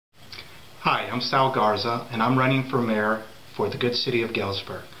I'm Sal Garza, and I'm running for mayor for the good city of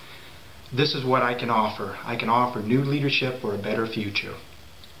Galesburg. This is what I can offer. I can offer new leadership for a better future.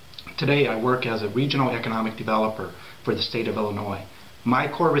 Today I work as a regional economic developer for the state of Illinois. My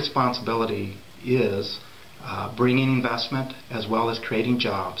core responsibility is bringing investment as well as creating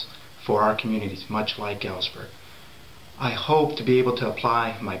jobs for our communities, much like Galesburg. I hope to be able to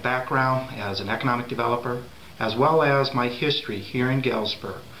apply my background as an economic developer as well as my history here in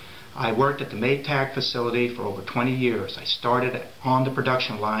Galesburg. I worked at the Maytag facility for over 20 years. I started on the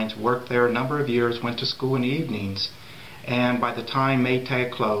production lines, worked there a number of years, went to school in the evenings, and by the time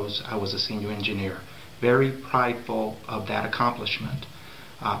Maytag closed, I was a senior engineer. Very prideful of that accomplishment.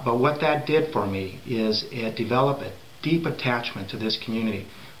 But what that did for me is it developed a deep attachment to this community.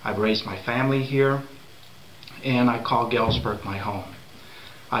 I've raised my family here, and I call Galesburg my home.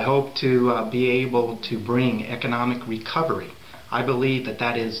 I hope to be able to bring economic recovery. I believe that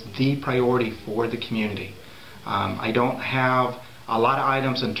that is the priority for the community. I don't have a lot of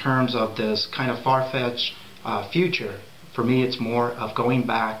items in terms of this kind of far-fetched future. For me, it's more of going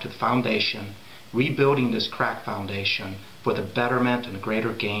back to the foundation, rebuilding this cracked foundation for the betterment and the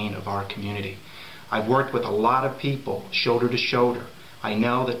greater gain of our community. I've worked with a lot of people shoulder to shoulder. I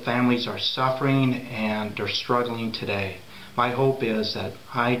know that families are suffering and they're struggling today. My hope is that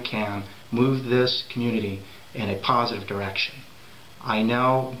I can move this community in a positive direction. I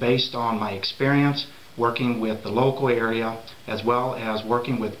know, based on my experience working with the local area as well as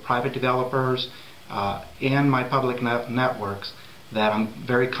working with private developers and my public networks, that I'm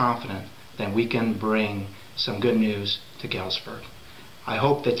very confident that we can bring some good news to Galesburg. I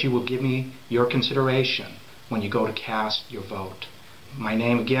hope that you will give me your consideration when you go to cast your vote. My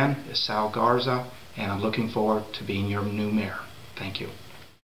name again is Sal Garza, and I'm looking forward to being your new mayor. Thank you.